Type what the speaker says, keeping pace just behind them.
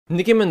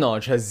Nicki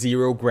Minaj has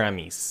 0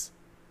 Grammys.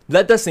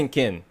 Let that sink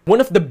in.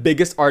 One of the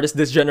biggest artists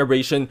this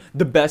generation,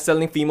 the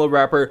best-selling female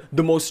rapper,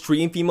 the most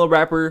streamed female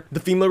rapper, the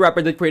female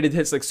rapper that created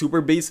hits like Super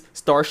Bass,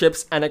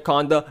 Starships,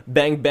 Anaconda,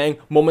 Bang Bang,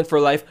 Moment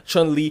for Life,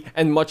 Chun-Li,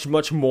 and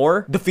much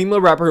more. The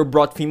female rapper who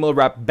brought female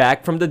rap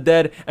back from the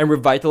dead and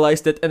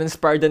revitalized it and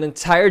inspired an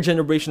entire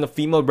generation of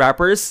female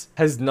rappers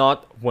has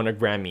not won a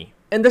Grammy.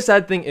 And the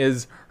sad thing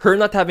is, her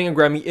not having a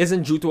Grammy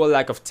isn't due to a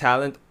lack of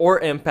talent or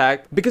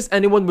impact, because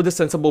anyone with a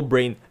sensible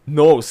brain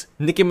knows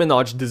Nicki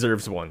Minaj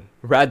deserves one.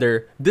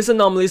 Rather, this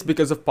anomaly is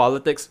because of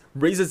politics,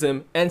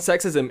 racism, and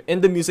sexism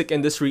in the music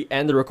industry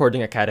and the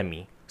Recording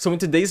Academy. So in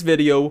today's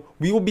video,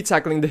 we will be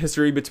tackling the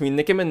history between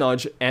Nicki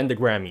Minaj and the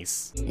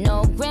Grammys.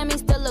 No, Grammys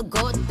still a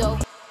goat though.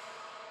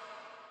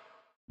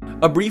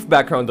 A brief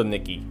background on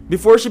Nicki.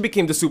 Before she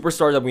became the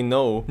superstar that we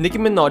know, Nicki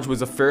Minaj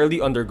was a fairly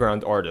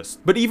underground artist.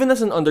 But even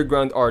as an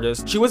underground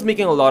artist, she was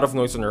making a lot of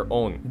noise on her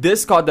own.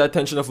 This caught the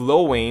attention of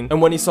Lil Wayne,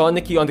 and when he saw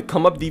Nicki on the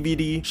Come Up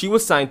DVD, she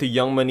was signed to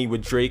Young Money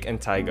with Drake and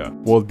Tyga.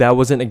 Well, that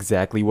wasn't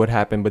exactly what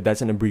happened, but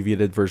that's an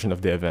abbreviated version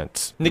of the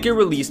event. Nicki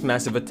released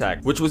Massive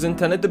Attack, which was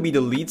intended to be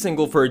the lead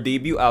single for her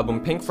debut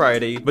album Pink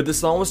Friday, but the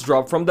song was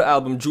dropped from the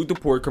album due to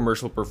poor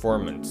commercial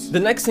performance. The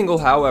next single,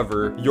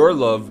 however, Your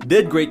Love,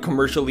 did great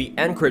commercially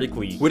and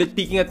critically, with it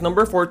peaking at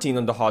number 14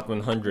 on the Hot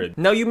 100.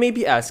 Now you may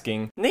be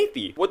asking,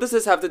 Nathyyy, what does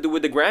this have to do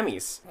with the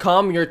Grammys?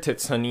 Calm your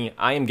tits, honey,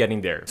 I am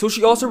getting there. So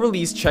she also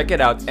released Check It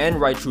Out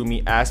and Right Through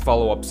Me as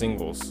follow-up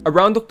singles.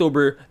 Around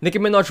October, Nicki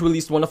Minaj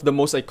released one of the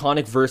most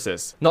iconic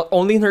verses, not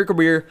only in her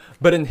career,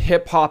 but in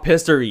hip-hop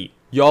history.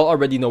 Y'all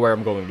already know where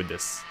I'm going with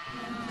this.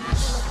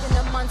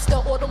 Monster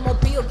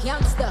automobile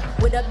gangster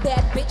with a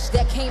bad bitch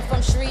that came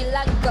from Sri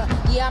Lanka.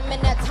 Yeah, I'm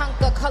in that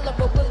Tonka color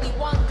of Willy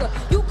Wonka.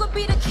 You could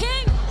be the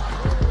king.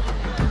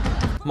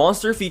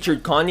 Monster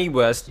featured Kanye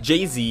West,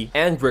 Jay-Z,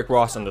 and Rick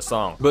Ross on the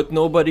song, but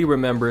nobody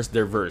remembers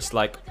their verse.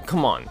 Like,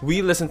 come on,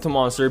 we listened to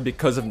Monster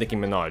because of Nicki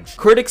Minaj.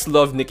 Critics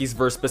loved Nicki's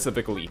verse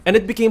specifically, and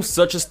it became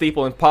such a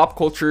staple in pop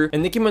culture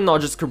and Nicki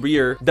Minaj's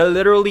career that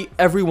literally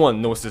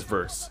everyone knows this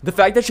verse. The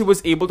fact that she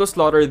was able to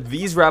slaughter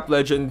these rap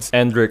legends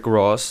and Rick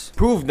Ross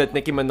proved that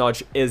Nicki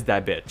Minaj is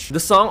that bitch. The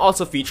song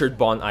also featured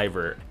Bon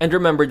Iver, and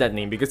remember that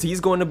name because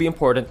he's going to be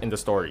important in the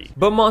story.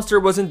 But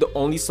Monster wasn't the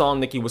only song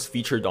Nicki was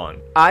featured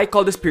on. I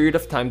call this period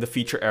of time the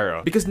feature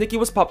era because Nicki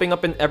was popping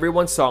up in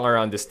everyone's song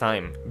around this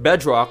time.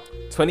 Bedrock,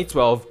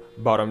 2012,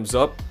 Bottoms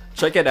Up,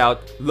 Check It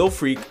Out, Lil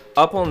Freak,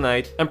 Up All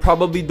Night, and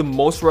probably the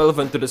most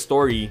relevant to the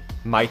story,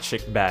 My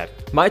Chick Bad.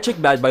 My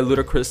Chick Bad by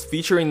Ludacris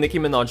featuring Nicki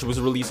Minaj was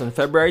released on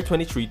February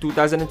 23,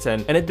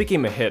 2010 and it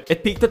became a hit.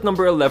 It peaked at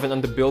number 11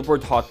 on the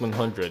Billboard Hot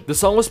 100. The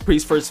song was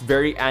praised for its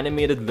very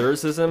animated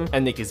lyricism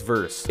and Nicki's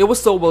verse. It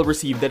was so well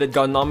received that it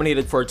got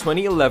nominated for a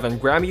 2011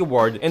 Grammy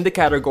Award in the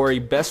category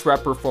Best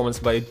Rap Performance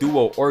by a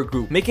Duo or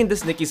Group, making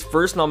this Nicki's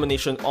first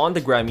nomination on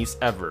the Grammys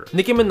ever.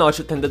 Nicki Minaj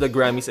attended the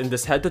Grammys in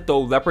this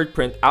head-to-toe leopard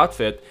print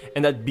outfit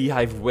and that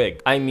beehive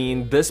wig. I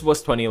mean, this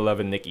was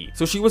 2011 Nicki,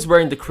 so she was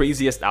wearing the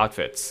craziest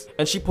outfits,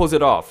 and she pulls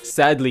it off.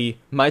 Sadly,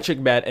 My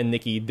Chick Bad and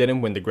Nicki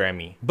didn't win the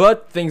Grammy.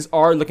 But things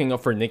are looking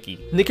up for Nicki.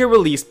 Nicki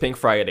released Pink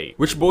Friday,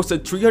 which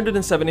boasted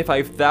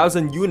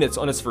 375,000 units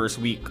on its first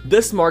week.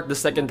 This marked the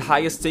second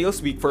highest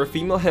sales week for a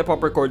female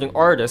hip-hop recording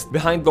artist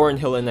behind Lauryn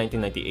Hill in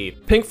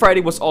 1998. Pink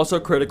Friday was also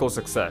a critical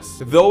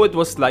success, though it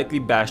was slightly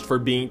bashed for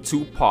being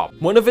too pop.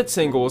 One of its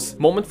singles,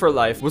 Moment for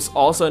Life, was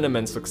also an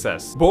immense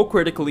success, both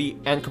critically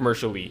and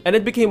commercially, and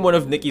it became one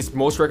of Nicki's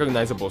most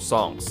recognizable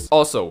songs.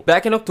 Also,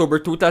 back in October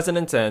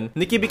 2010,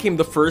 Nicki became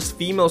the first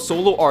female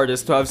solo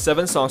artist to have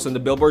 7 songs on the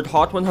Billboard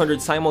Hot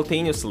 100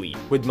 simultaneously,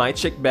 with My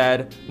Chick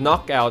Bad,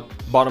 Knockout,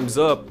 Bottoms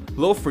Up,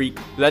 Lil Freak,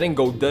 Letting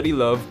Go, Dirty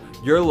Love,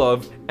 Your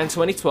Love, and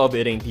 2012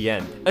 It Ain't The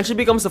End. And she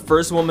becomes the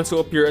first woman to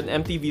appear on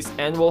MTV's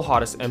annual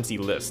Hottest MC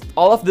list.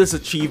 All of these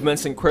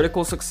achievements and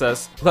critical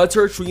success led to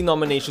her 3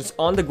 nominations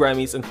on the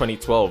Grammys in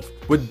 2012,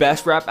 with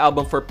Best Rap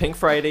Album for Pink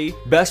Friday,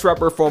 Best Rap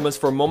Performance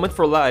for Moment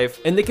for Life,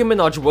 and Nicki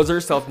Minaj was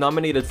herself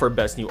nominated for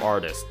Best New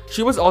Artist.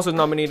 She was also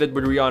nominated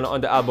with Rihanna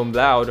on the album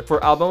Loud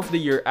for Album of the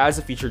Year as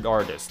a featured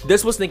artist.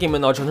 This was Nicki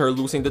Minaj on her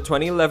losing the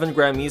 2011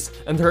 Grammys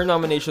and her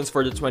nominations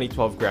for the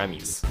 2012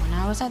 Grammys. When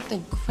I was at the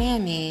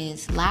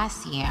Grammys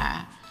last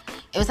year,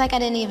 it was like I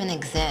didn't even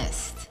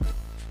exist.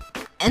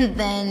 And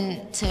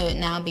then to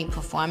now be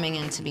performing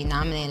and to be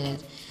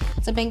nominated,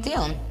 it's a big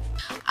deal.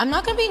 I'm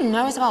not gonna be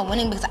nervous about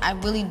winning because I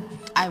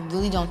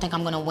really don't think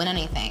I'm gonna win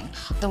anything.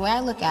 The way I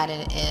look at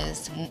it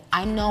is,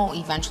 I know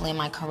eventually in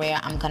my career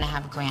I'm gonna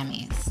have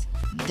Grammys.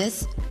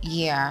 This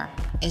year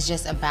is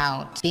just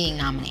about being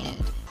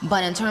nominated.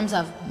 But in terms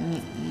of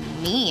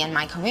me and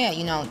my career,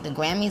 you know, the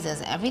Grammys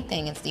is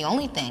everything. It's the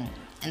only thing.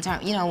 In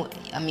terms, you know,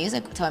 a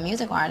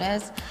music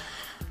artist,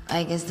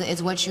 like,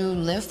 it's what you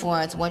live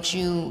for, it's what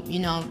you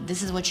know,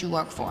 this is what you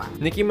work for.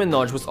 Nicki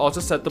Minaj was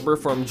also set to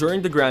perform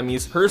during the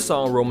Grammys her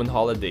song Roman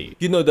Holiday.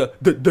 You know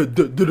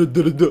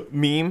the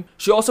meme?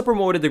 She also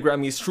promoted the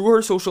Grammys through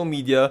her social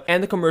media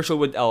and the commercial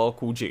with LL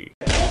Cool J.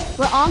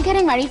 We're all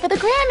getting ready for the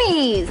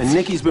Grammys. And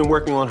Nicki's been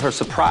working on her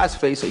surprise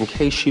face in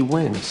case she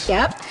wins.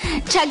 Yep.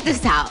 Check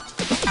this out.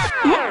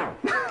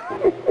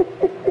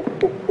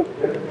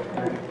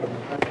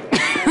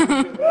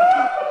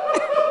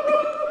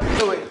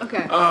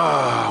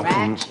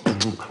 Right?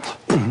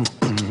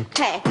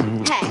 Hey,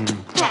 hey, hey,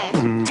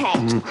 hey,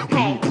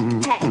 hey,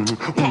 hey,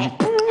 hey.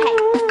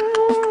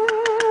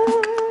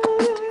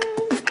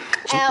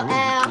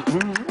 LL,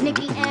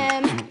 Nicki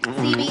M,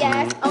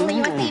 CBS,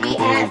 only on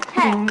CBS.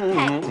 Hey,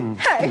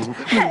 hey,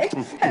 hey,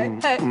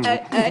 hey,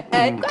 hey, hey,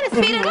 hey. You gotta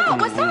speed it up.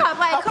 What's up?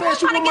 Like, come on,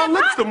 trying to get my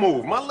lips my to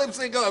move. My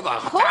lips ain't going like.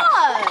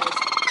 pause.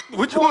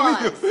 What you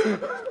want me to do?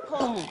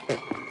 Boom,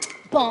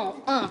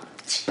 boom,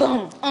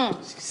 boom,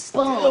 boom.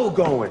 Still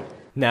going.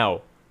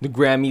 Now, the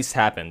Grammys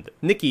happened.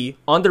 Nicki,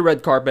 on the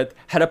red carpet,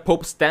 had a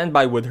Pope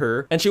standby with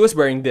her, and she was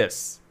wearing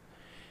this.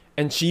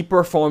 And she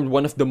performed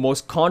one of the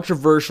most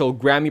controversial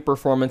Grammy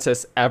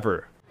performances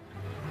ever.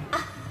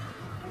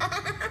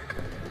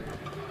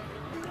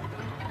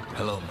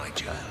 Hello, my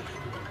child.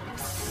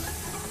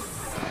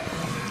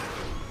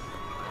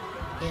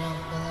 You don't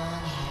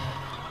belong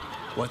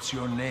here. What's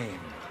your name?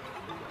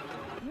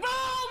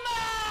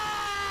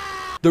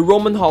 The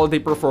Roman holiday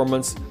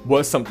performance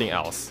was something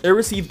else. It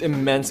received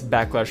immense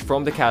backlash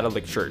from the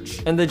Catholic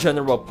Church and the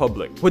general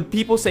public, with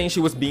people saying she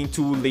was being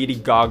too Lady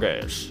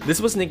Gaga-ish. This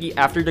was Nicki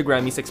after the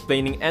Grammys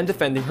explaining and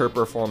defending her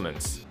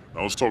performance.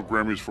 Now let's talk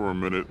Grammys for a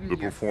minute. The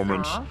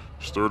performance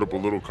stirred up a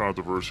little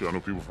controversy. I know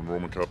people from the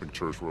Roman Catholic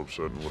Church were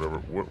upset and whatever.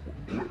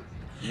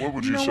 What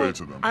would you say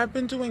to them? I've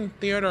been doing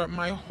theater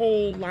my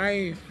whole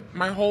life.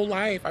 My whole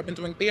life I've been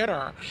doing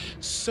theater.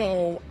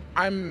 So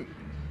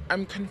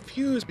I'm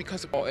confused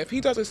because if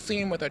he does a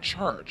scene with a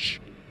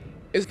church,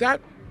 is that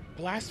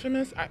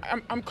blasphemous?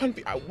 I'm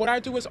confused. What I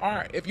do is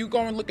art. If you go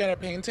and look at a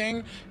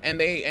painting and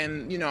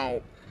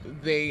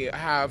they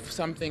have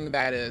something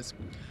that is,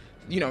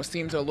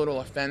 seems a little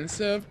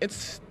offensive, it's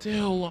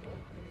still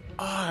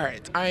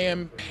art. I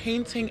am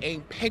painting a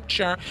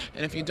picture,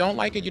 and if you don't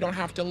like it, you don't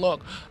have to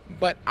look.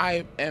 But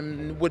I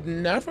would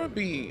never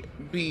be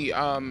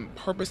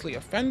purposely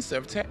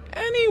offensive to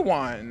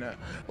anyone.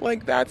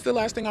 Like, that's the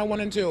last thing I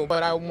want to do.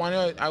 But I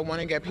want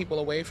to get people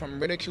away from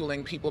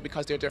ridiculing people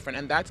because they're different,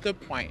 and that's the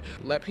point.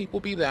 Let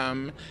people be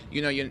them.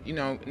 Know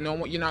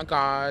you're not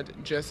God.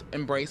 Just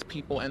embrace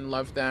people and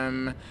love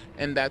them,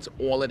 and that's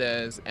all it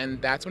is.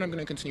 And that's what I'm going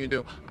to continue to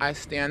do. I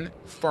stand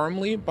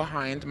firmly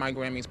behind my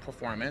Grammys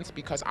performance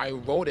because I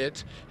wrote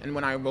it, and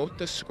when I wrote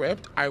the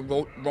script, I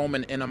wrote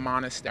Roman in a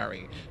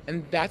monastery,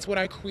 and that's what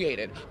I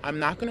created. I'm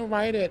not going to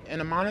write it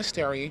in a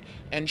monastery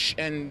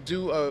and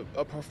do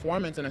a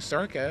performance in a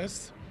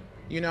circus.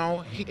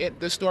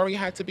 The story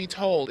had to be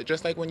told.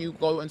 Just like when you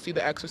go and see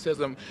The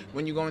Exorcism,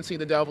 when you go and see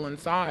The Devil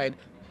Inside,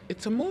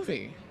 it's a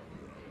movie.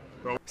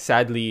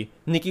 Sadly,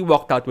 Nicki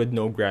walked out with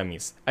no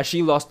Grammys, as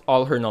she lost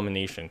all her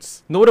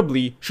nominations.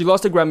 Notably, she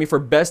lost a Grammy for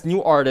Best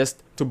New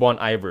Artist to Bon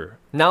Iver.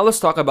 Now let's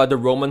talk about the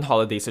Roman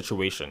holiday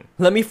situation.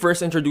 Let me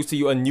first introduce to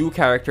you a new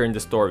character in the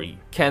story,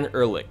 Ken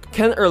Ehrlich.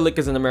 Ken Ehrlich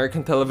is an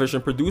American television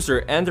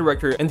producer and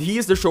director, and he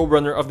is the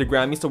showrunner of the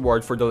Grammys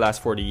Award for the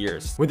last 40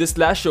 years, with his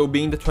last show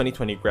being the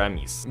 2020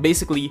 Grammys.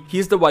 Basically, he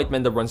is the white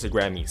man that runs the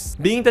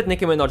Grammys. Being that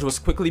Nicki Minaj was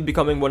quickly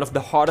becoming one of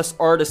the hottest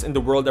artists in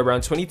the world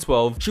around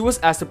 2012, she was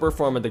asked to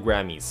perform at the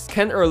Grammys.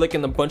 Ken Ehrlich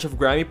and a bunch of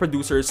Grammy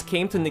producers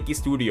came to Nicki's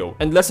studio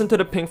and listened to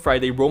the Pink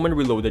Friday Roman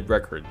Reloaded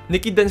record.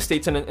 Nicki then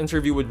states in an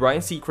interview with Ryan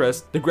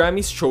Seacrest, the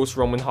Grammys chose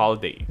Roman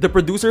Holiday. The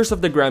producers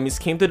of the Grammys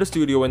came to the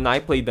studio and I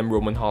played them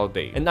Roman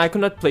Holiday, and I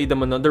could not play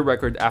them another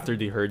record after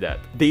they heard that.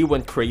 They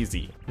went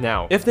crazy.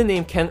 Now, if the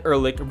name Ken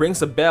Ehrlich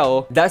rings a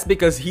bell, that's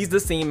because he's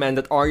the same man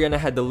that Ariana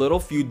had the little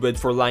feud with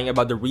for lying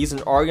about the reason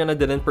Ariana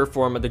didn't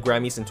perform at the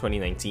Grammys in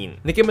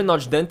 2019. Nicki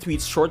Minaj then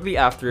tweets shortly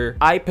after,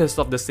 "I pissed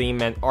off the same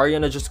man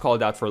Ariana just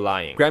called out for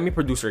lying. Grammy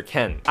producer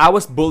Ken. I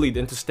was bullied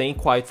into staying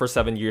quiet for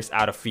 7 years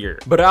out of fear.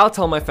 But I'll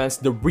tell my fans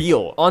the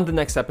real on the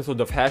next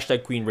episode of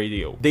 #Queen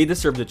Radio. They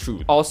deserve the truth.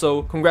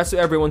 Also, congrats to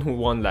everyone who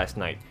won last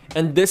night."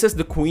 And this is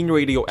the Queen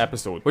Radio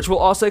episode, which will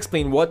also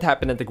explain what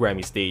happened at the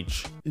Grammy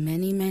stage.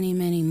 Many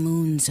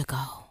moons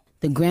ago,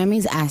 the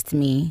Grammys asked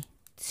me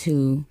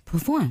to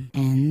perform,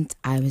 and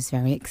I was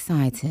very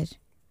excited.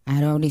 I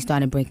had already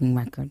started breaking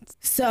records.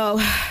 So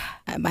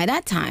by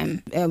that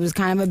time, it was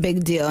kind of a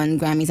big deal,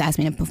 and Grammys asked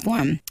me to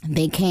perform.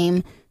 They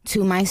came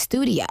to my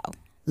studio,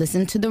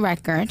 listened to the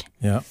record,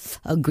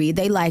 agreed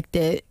they liked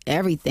it,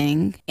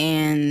 everything,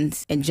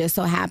 and it just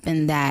so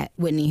happened that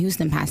Whitney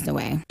Houston passed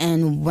away.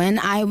 And when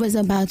I was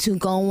about to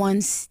go on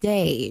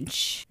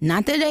stage,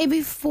 not the day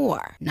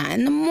before, not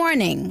in the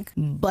morning,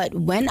 but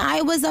when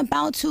I was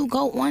about to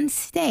go on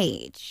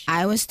stage,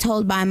 I was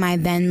told by my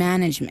then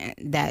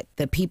management that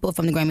the people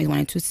from the Grammys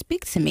wanted to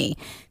speak to me.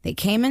 They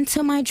came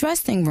into my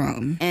dressing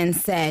room and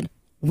said,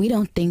 "We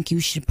don't think you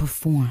should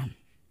perform.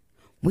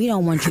 We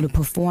don't want you to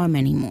perform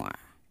anymore."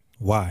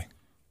 Why?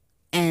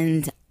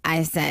 And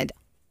I said,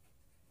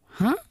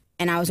 huh?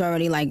 And I was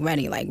already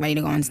ready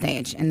to go on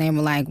stage. And they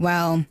were like,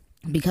 well,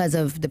 because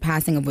of the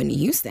passing of Whitney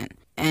Houston.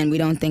 And we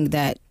don't think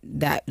that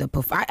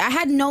I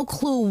had no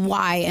clue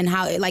why and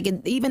how,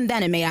 even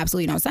then it made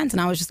absolutely no sense.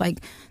 And I was just like,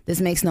 this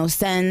makes no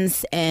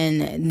sense.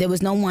 And there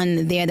was no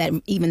one there that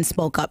even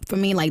spoke up for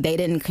me. Like, they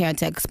didn't care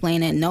to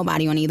explain it.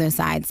 Nobody on either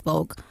side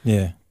spoke.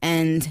 Yeah.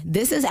 And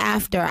this is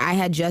after I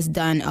had just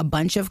done a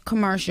bunch of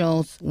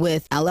commercials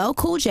with LL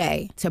Cool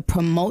J to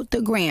promote the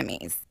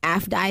Grammys.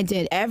 After I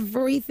did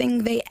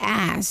everything they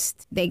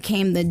asked, they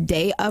came the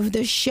day of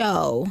the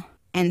show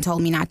and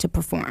told me not to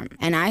perform.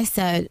 And I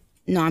said,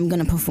 no, I'm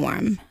going to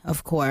perform,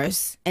 of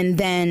course. And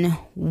then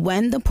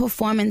when the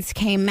performance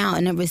came out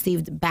and it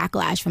received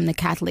backlash from the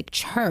Catholic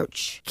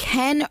Church,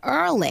 Ken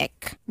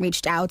Ehrlich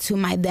reached out to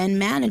my then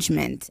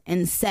management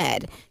and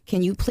said,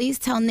 can you please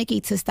tell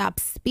Nicki to stop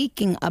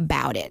speaking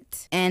about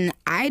it? And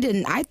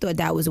I thought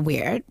that was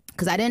weird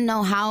because I didn't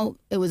know how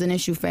it was an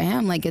issue for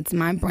him. Like, it's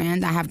my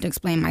brand. I have to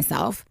explain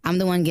myself. I'm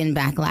the one getting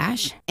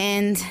backlash.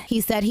 And he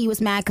said he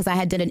was mad because I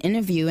had did an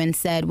interview and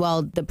said,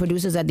 well, the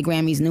producers at the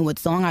Grammys knew what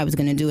song I was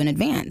going to do in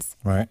advance.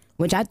 Right.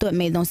 Which I thought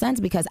made no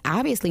sense because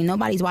obviously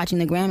nobody's watching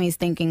the Grammys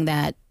thinking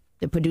that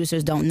the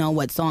producers don't know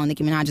what song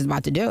Nicki Minaj is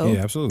about to do.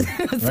 Yeah, absolutely.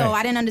 So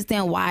I didn't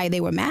understand why they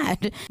were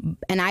mad.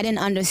 And I didn't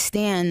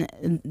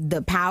understand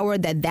the power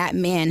that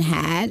man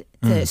had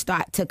to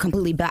start to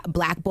completely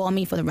blackball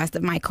me for the rest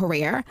of my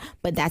career.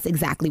 But that's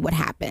exactly what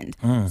happened.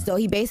 So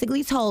he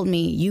basically told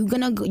me, you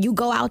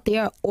go out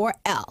there or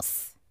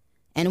else.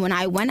 And when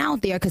I went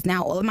out there, because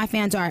now all of my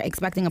fans are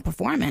expecting a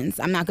performance,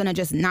 I'm not going to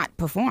just not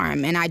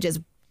perform. And I just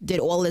did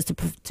all this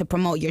to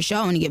promote your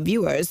show and to get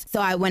viewers.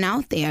 So I went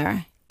out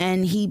there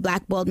and he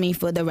blackballed me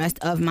for the rest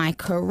of my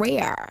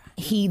career.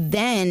 He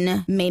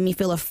then made me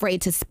feel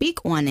afraid to speak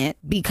on it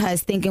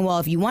because thinking, well,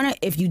 if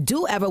you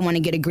do ever want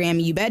to get a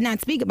Grammy, you better not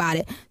speak about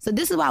it. So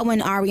this is why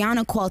when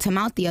Ariana called him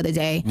out the other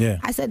day,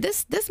 I said,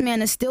 this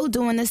man is still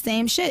doing the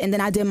same shit. And then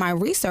I did my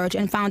research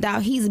and found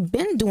out he's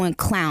been doing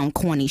clown,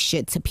 corny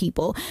shit to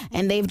people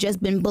and they've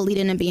just been bullied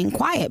into being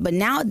quiet. But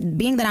now,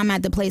 being that I'm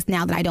at the place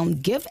now that I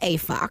don't give a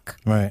fuck.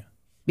 Right.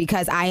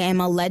 Because I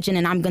am a legend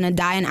and I'm going to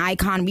die an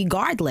icon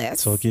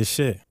regardless. Talk your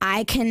shit.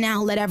 I can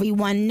now let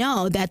everyone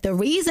know that the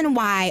reason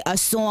why a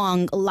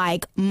song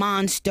like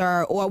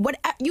Monster or what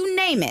you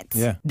name it,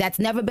 that's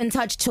never been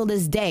touched till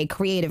this day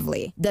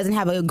creatively, doesn't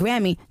have a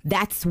Grammy,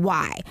 that's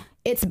why.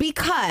 It's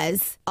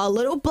because a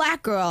little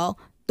black girl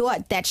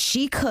thought that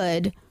she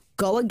could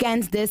go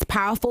against this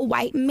powerful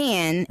white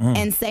man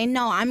and say,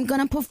 no, I'm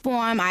gonna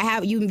perform.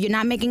 You're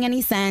not making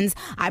any sense.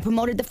 I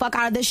promoted the fuck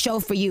out of this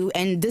show for you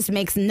and this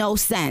makes no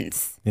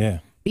sense. Yeah.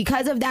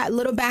 Because of that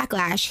little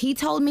backlash, he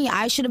told me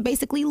I should have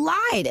basically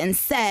lied and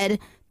said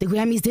the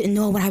Grammys didn't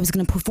know what I was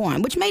gonna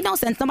perform, which made no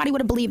sense. Nobody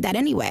would have believed that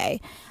anyway.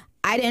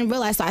 I didn't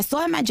realize, so I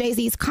saw him at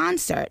Jay-Z's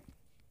concert.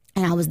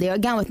 And I was there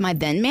again with my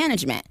then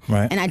management.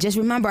 Right. And I just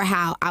remember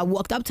how I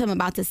walked up to him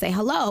about to say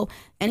hello,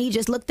 and he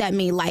just looked at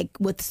me like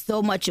with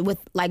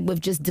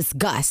just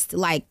disgust.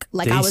 Like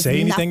Did I he was say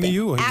anything nothing. to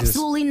you? Or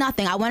Absolutely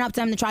nothing. I went up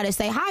to him to try to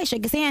say hi,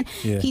 shake his hand.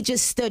 Yeah. He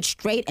just stood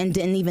straight and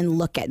didn't even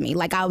look at me.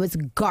 Like I was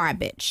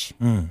garbage.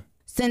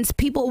 Since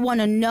people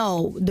want to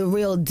know the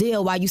real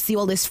deal while you see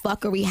all this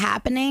fuckery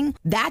happening,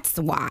 that's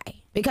why.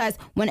 Because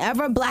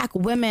whenever black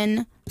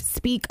women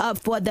speak up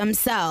for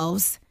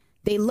themselves,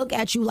 they look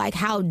at you like,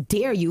 how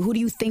dare you? Who do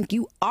you think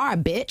you are,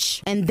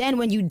 bitch? And then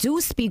when you do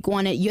speak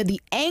on it, you're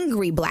the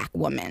angry black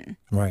woman.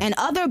 Right. And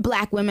other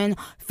black women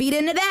feed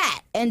into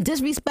that and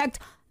disrespect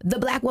the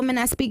black woman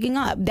that's speaking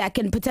up that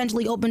can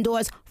potentially open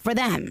doors for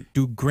them.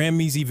 Do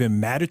Grammys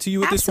even matter to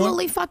you at this point?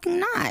 Absolutely fucking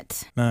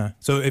not. Nah.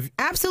 So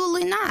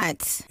Absolutely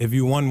not. If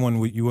you won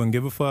one, you wouldn't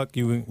give a fuck?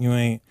 You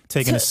ain't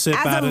taking a sip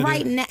out of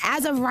it?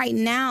 As of right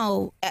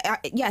now,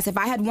 yes, if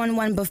I had won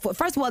one before.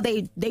 First of all,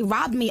 they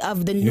robbed me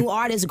of the new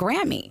artist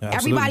Grammy. Absolutely.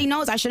 Everybody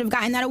knows I should have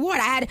gotten that award.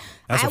 I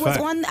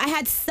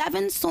had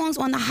 7 songs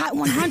on the Hot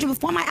 100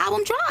 before my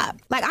album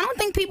dropped. Like, I don't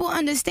think people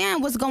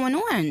understand what's going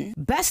on.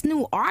 Best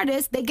new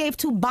artist, they gave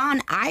to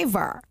Bon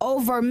Iver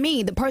over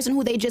me, the person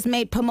who they just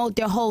made promote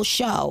their whole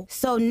show.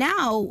 So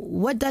now,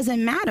 what does it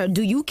matter?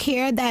 Do you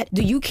care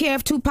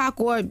if Tupac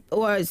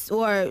or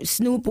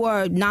Snoop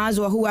or Nas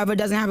or whoever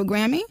doesn't have a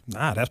Grammy?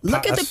 Nah,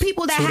 Look at the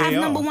people that have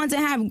number ones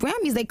and have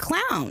Grammys. They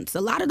clowns.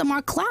 A lot of them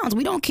are clowns.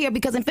 We don't care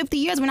because in 50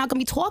 years we're not going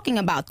to be talking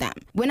about them.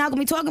 We're not going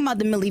to be talking about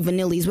the Milli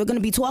Vanillis. We're going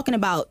to be talking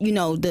about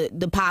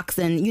the Pacs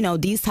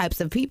and these types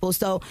of people.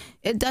 So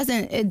it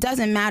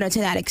doesn't matter to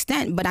that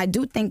extent. But I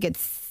do think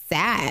it's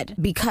sad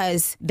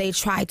because they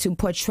try to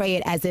portray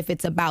it as if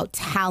it's about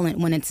talent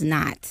when it's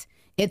not.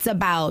 It's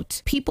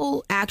about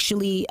people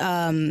actually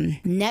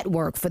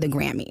network for the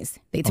Grammys.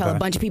 They tell a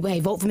bunch of people, hey,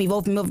 vote for me,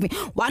 vote for me, vote for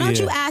me. Why don't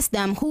you ask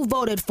them who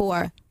voted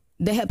for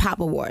the Hip Hop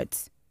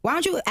Awards? Why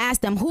don't you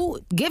ask them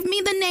give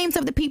me the names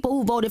of the people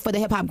who voted for the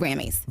Hip Hop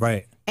Grammys?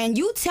 Right. And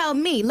you tell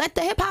me, let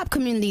the hip hop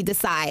community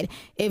decide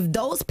if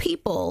those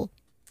people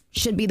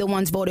should be the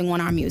ones voting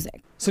on our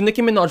music. So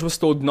Nicki Minaj was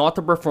told not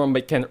to perform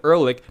by Ken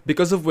Ehrlich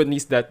because of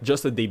Whitney's death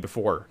just a day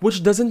before,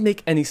 which doesn't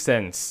make any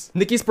sense.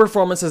 Nicki's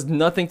performance has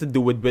nothing to do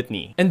with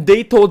Whitney, and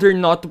they told her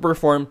not to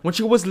perform when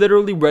she was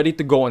literally ready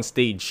to go on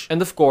stage.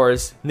 And of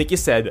course, Nicki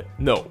said,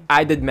 no,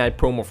 I did mad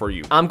promo for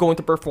you. I'm going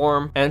to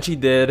perform, and she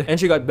did, and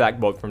she got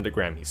blackballed from the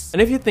Grammys.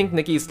 And if you think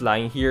Nicki is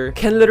lying here,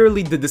 Ken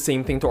literally did the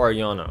same thing to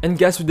Ariana. And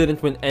guess who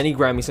didn't win any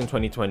Grammys in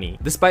 2020,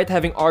 despite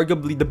having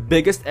arguably the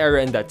biggest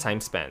era in that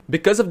time span?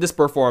 Because of this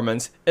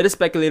performance, it is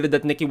speculated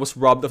that Nicki was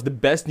robbed robbed of the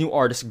Best New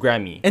Artist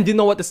Grammy. And you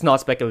know what is not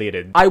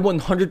speculated? I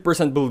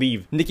 100%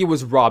 believe Nicki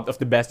was robbed of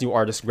the Best New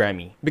Artist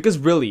Grammy. Because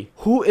really,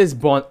 who is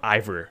Bon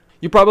Iver?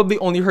 You probably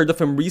only heard of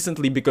him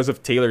recently because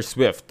of Taylor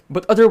Swift.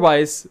 But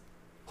otherwise,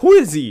 who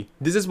is he?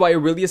 This is why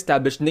it really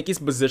established Nicki's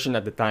position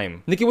at the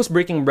time. Nicki was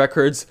breaking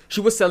records,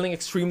 she was selling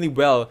extremely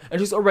well, and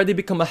she's already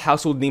become a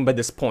household name by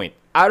this point.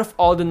 Out of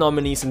all the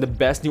nominees in the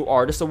Best New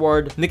Artist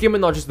Award, Nicki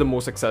Minaj is the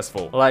most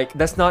successful. Like,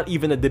 that's not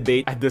even a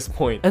debate at this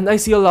point. And I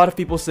see a lot of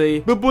people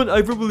say, but Bon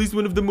Iver released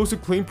one of the most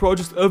acclaimed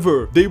projects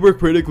ever. They were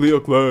critically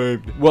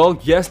acclaimed. Well,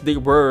 yes, they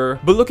were.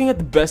 But looking at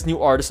the Best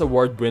New Artist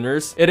Award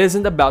winners, it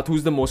isn't about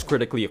who's the most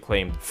critically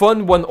acclaimed.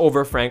 Fun won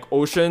over Frank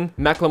Ocean,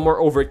 Macklemore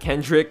over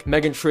Kendrick,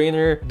 Meghan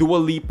Trainor, Dua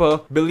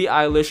Lipa, Billie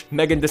Eilish,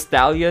 Megan Thee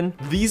Stallion.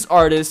 These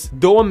artists,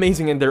 though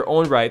amazing in their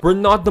own right, were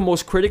not the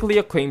most critically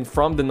acclaimed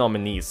from the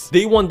nominees.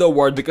 They won the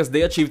award because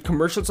they achieved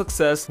commercial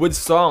success with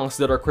songs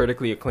that are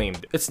critically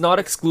acclaimed. It's not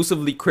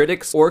exclusively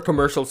critics or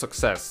commercial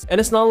success.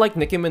 And it's not like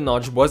Nicki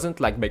Minaj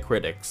wasn't liked by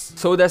critics.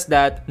 So that's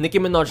that. Nicki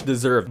Minaj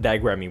deserved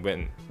that Grammy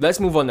win.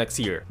 Let's move on next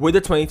year with the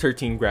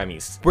 2013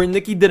 Grammys, where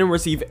Nicki didn't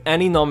receive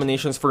any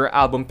nominations for her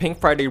album Pink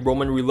Friday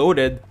Roman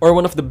Reloaded or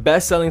one of the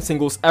best-selling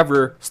singles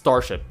ever,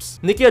 Starships.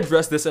 Nicki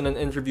addressed this in an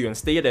interview and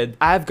stated,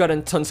 "I've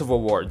gotten tons of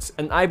awards,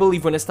 and I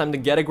believe when it's time to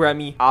get a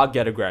Grammy, I'll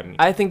get a Grammy.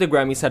 I think the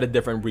Grammys had a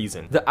different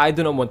reason that I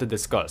do not want to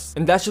discuss,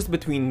 and that's just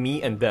between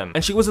me and them."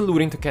 And she was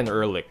alluding to Ken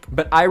Ehrlich.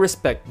 But I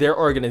respect their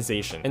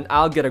organization, and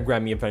I'll get a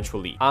Grammy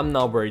eventually. I'm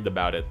not worried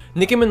about it.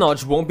 Nicki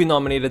Minaj won't be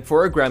nominated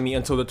for a Grammy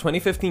until the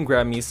 2015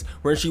 Grammys,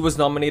 where she was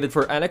nominated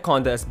for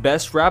Anaconda as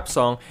Best Rap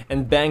Song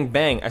and Bang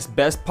Bang as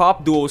Best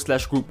Pop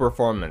Duo/Group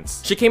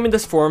Performance. She came in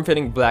this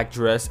form-fitting black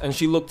dress, and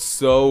she looked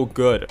so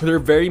good with her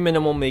very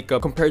minimal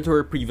makeup compared to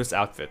her previous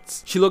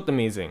outfits. She looked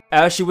amazing.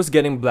 As she was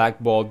getting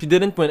blackballed, she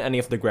didn't win any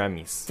of the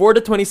Grammys. For the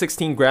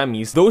 2016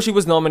 Grammys, though she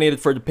was nominated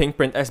for The Pink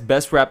Print as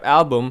Best Rap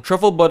Album,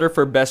 Truffle Butter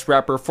for Best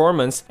Rap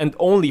Performance, and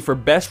only for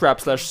Best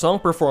Rap/Song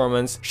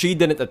Performance, she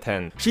didn't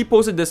attend. She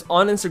posted this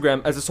on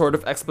Instagram as a sort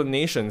of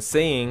explanation,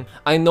 saying,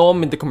 "I know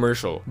I'm in the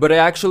commercial, but I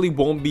actually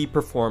won't be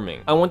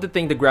performing. I want to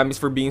thank the Grammys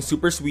for being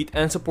super sweet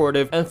and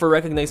supportive and for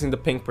recognizing the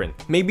Pink Print.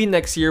 Maybe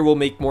next year will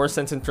make more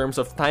sense in terms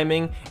of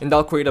timing, and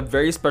I'll create a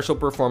very special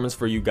performance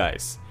for you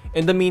guys.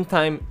 In the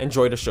meantime,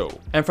 enjoy the show."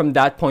 And from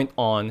that point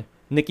on,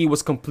 Nicki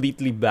was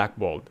completely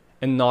blackballed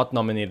and not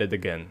nominated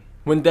again.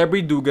 When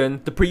Debbie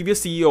Dugan, the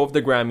previous CEO of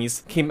the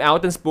Grammys, came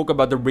out and spoke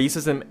about the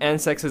racism and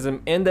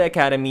sexism in the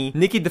Academy,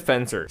 Nicki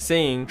defends her,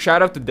 saying,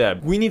 "Shout out to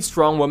Deb. We need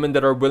strong women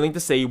that are willing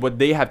to say what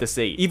they have to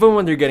say, even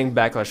when they're getting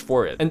backlash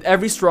for it. And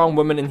every strong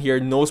woman in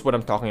here knows what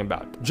I'm talking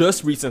about."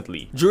 Just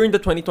recently, during the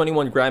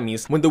 2021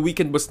 Grammys, when The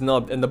Weeknd was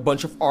snubbed and a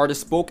bunch of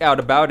artists spoke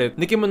out about it,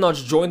 Nicki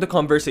Minaj joined the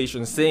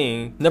conversation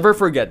saying, "Never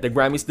forget the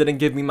Grammys didn't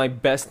give me my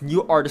Best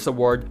New Artist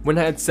Award when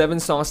I had 7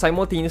 songs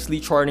simultaneously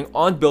charting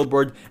on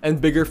Billboard and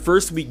bigger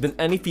first week than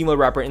any female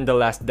rapper in the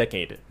last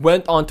decade.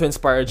 Went on to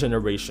inspire a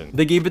generation.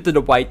 They gave it to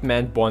the white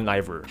man Bon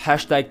Iver.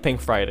 Hashtag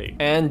Pink Friday."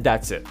 And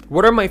that's it.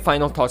 What are my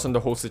final thoughts on the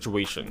whole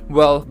situation?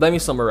 Well, let me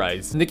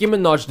summarize. Nicki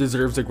Minaj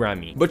deserves a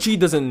Grammy, but she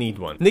doesn't need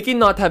one. Nicki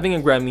not having a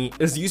Grammy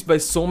is used by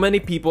so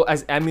many people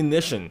as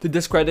ammunition to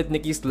discredit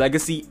Nicki's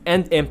legacy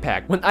and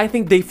impact, when I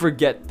think they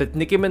forget that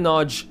Nicki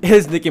Minaj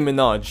is Nicki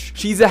Minaj.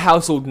 She's a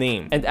household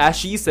name. And as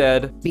she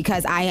said,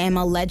 "Because I am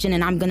a legend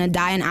and I'm gonna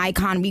die an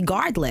icon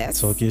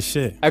regardless." Talk your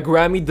shit. a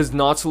Grammy does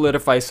not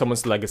solidify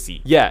someone's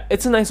legacy. Yeah,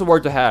 it's a nice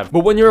award to have,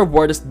 but when your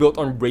award is built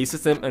on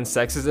racism and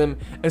sexism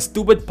and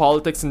stupid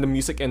politics in the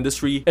music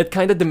industry, it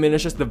kinda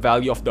diminishes the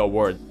value of the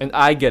award. And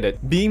I get it.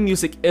 Being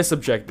music is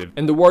subjective,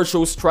 and the award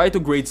shows try to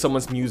grade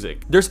someone's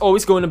music. There's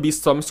always going to be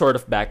some sort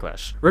of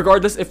backlash,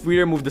 regardless if we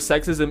remove the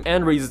sexism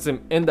and racism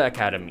in the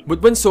Academy.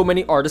 But when so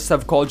many artists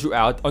have called you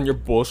out on your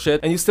bullshit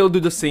and you still do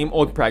the same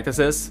old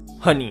practices,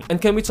 honey.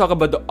 And can we talk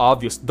about the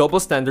obvious double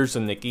standards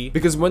on Nicki?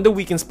 Because when The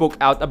Weeknd spoke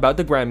out about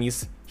the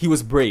Grammys, he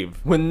was brave.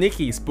 When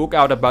Nicki spoke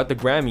out about the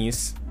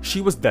Grammys,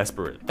 she was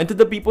desperate. And to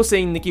the people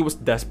saying Nicki was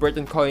desperate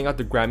and calling out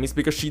the Grammys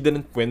because she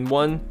didn't win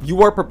one,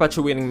 you are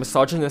perpetuating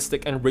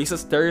misogynistic and racist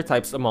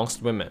stereotypes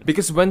amongst women.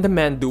 Because when the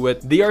men do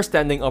it, they are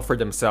standing up for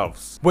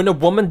themselves. When a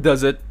woman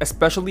does it,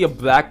 especially a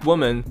black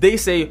woman, they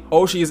say,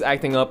 "Oh, she is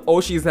acting up,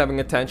 oh, she's having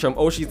a tantrum,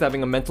 oh, she's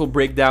having a mental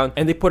breakdown,"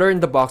 and they put her in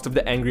the box of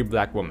the angry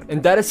black woman.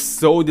 And that is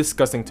so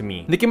disgusting to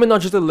me. Nicki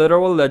Minaj is a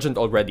literal legend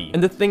already.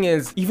 And the thing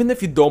is, even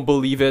if you don't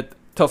believe it,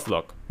 tough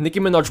luck. Nicki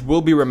Minaj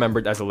will be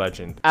remembered as a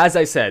legend. As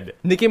I said,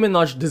 Nicki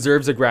Minaj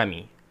deserves a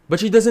Grammy, but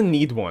she doesn't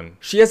need one.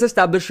 She has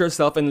established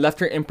herself and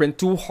left her imprint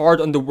too hard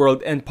on the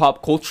world and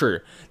pop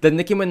culture that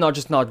Nicki Minaj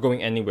is not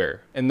going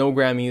anywhere. And no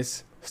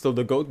Grammys. Still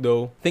the GOAT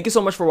though. Thank you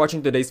so much for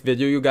watching today's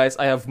video, you guys.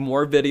 I have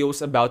more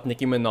videos about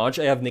Nicki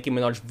Minaj. I have Nicki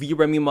Minaj v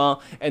Remy Ma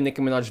and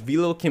Nicki Minaj v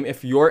Lil Kim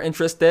if you're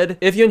interested.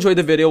 If you enjoyed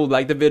the video,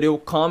 like the video,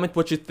 comment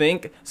what you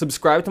think,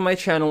 subscribe to my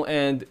channel,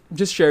 and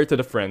just share it to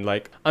the friend.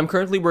 Like, I'm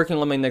currently working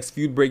on my next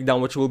feud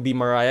breakdown, which will be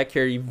Mariah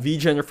Carey v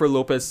Jennifer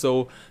Lopez,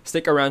 so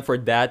stick around for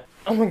that.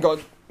 Oh my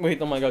god.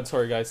 Wait, oh my god,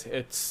 sorry guys.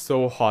 It's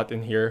so hot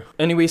in here.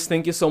 Anyways,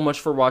 thank you so much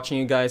for watching,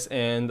 you guys,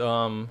 and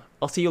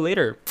I'll see you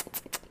later.